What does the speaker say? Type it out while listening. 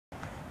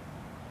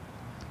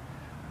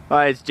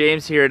Hi, it's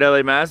James here at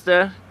LA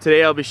Mazda.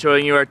 Today I'll be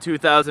showing you our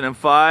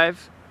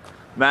 2005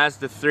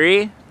 Mazda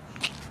 3.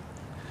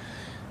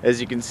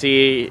 As you can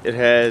see, it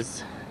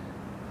has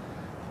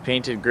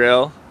painted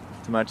grille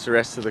to match the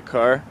rest of the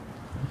car.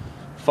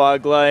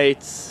 Fog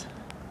lights.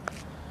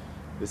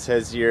 This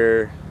has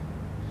your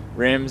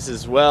rims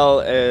as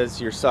well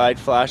as your side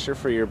flasher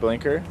for your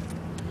blinker.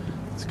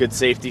 It's a good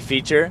safety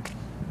feature.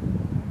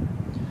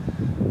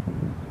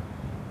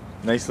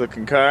 Nice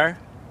looking car.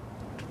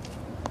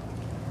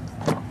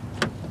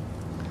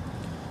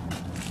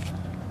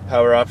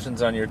 Power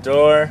options on your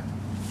door.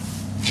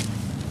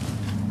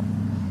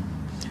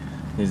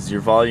 Is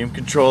your volume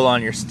control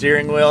on your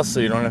steering wheel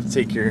so you don't have to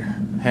take your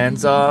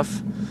hands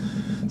off.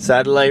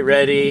 Satellite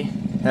ready,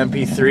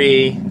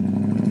 MP3.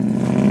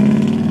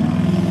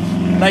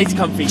 Nice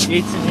comfy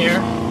seats in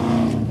here.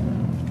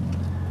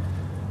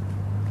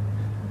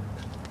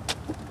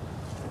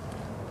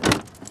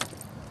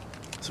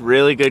 It's a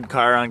really good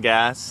car on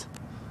gas.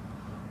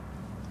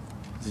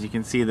 As you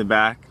can see, the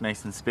back,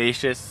 nice and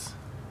spacious.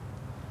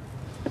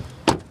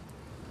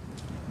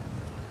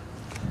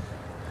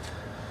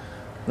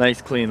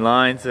 Nice clean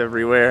lines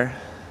everywhere.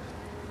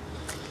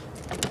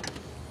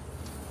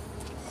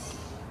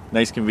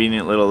 Nice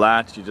convenient little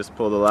latch. You just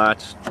pull the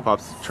latch,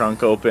 pops the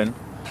trunk open.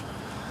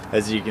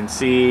 As you can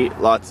see,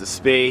 lots of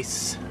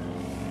space.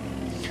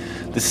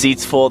 The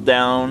seats fold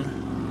down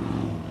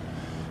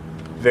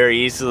very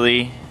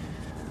easily.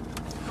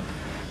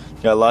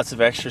 Got lots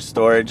of extra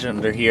storage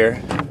under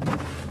here.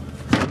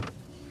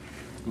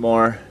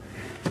 More.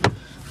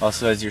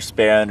 Also has your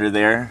spare under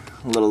there.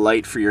 A little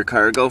light for your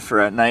cargo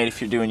for at night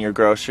if you're doing your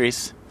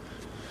groceries.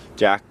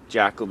 Jack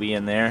will be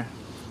in there.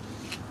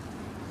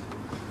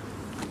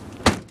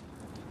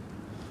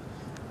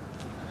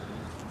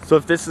 So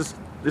if this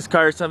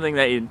car is something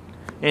that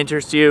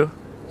interests you,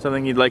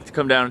 something you'd like to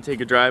come down and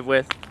take a drive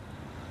with,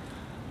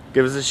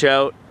 give us a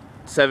shout.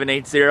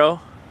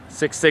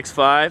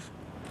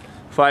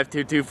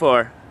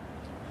 780-665-5224.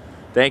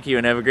 Thank you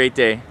and have a great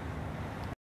day.